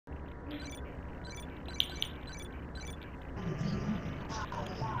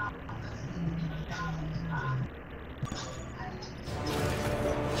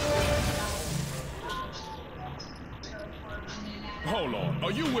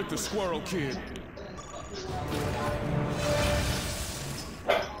Are you with the Squirrel Kid?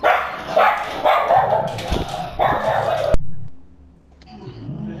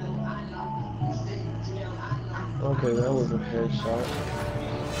 Okay, that was a headshot.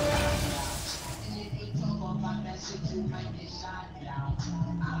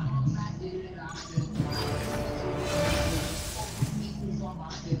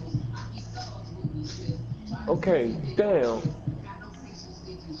 Okay, damn.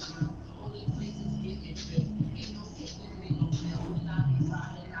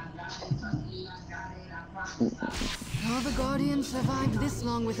 How the Guardians survived this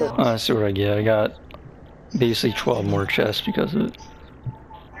long without. That's what I get. I got basically 12 more chests because of it.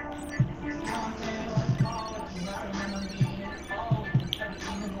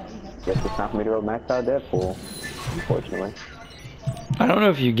 Guess it's time for me to go max out Deadpool, unfortunately. I don't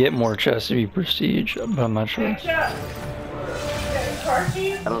know if you get more chests if you prestige, but I'm not sure. I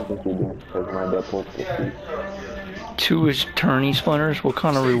don't think you do, because my Deadpool prestige. 2 attorney splinters? What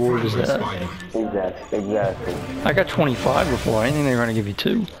kind of reward is that? Exactly. I got 25 before. I didn't think they were going to give you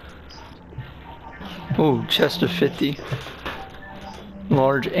 2. Oh, chest of 50.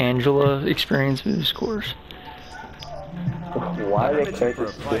 Large Angela experience boost course. Why are they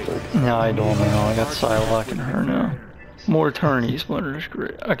characters different? No, I don't know. I got Psylocke and her now. More attorney splinters.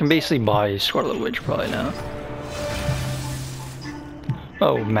 Great. I can basically buy Scarlet Witch probably now.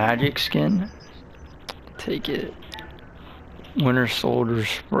 Oh, magic skin. Take it. Winter Soldier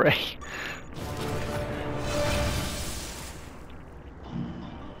spray.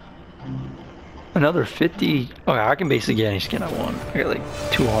 Another 50. Okay, I can basically get any skin I want. I got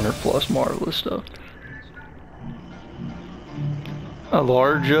like 200 plus marvelous stuff. A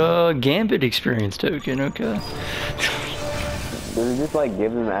large Gambit experience token. Okay. Does it just like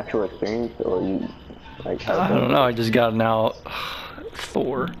give them actual experience, or you like? I don't know. I just got now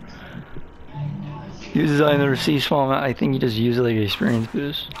Thor. Uses either C small amount. I think you just use it like an experience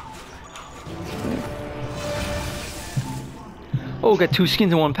boost. Oh, got 2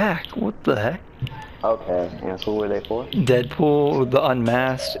 skins in 1 pack. What the heck? Okay, and who were they for? Deadpool, the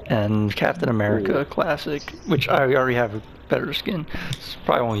Unmasked, and Captain America Classic, which I already have a better skin. So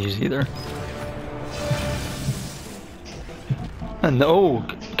probably won't use either. And oh,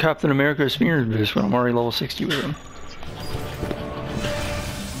 Captain America experience boost when I'm already level 60 with him.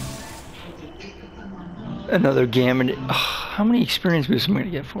 Another Gambit. How many experience boosts am I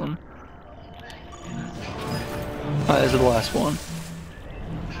gonna get for him? This is the last one.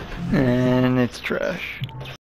 And it's trash.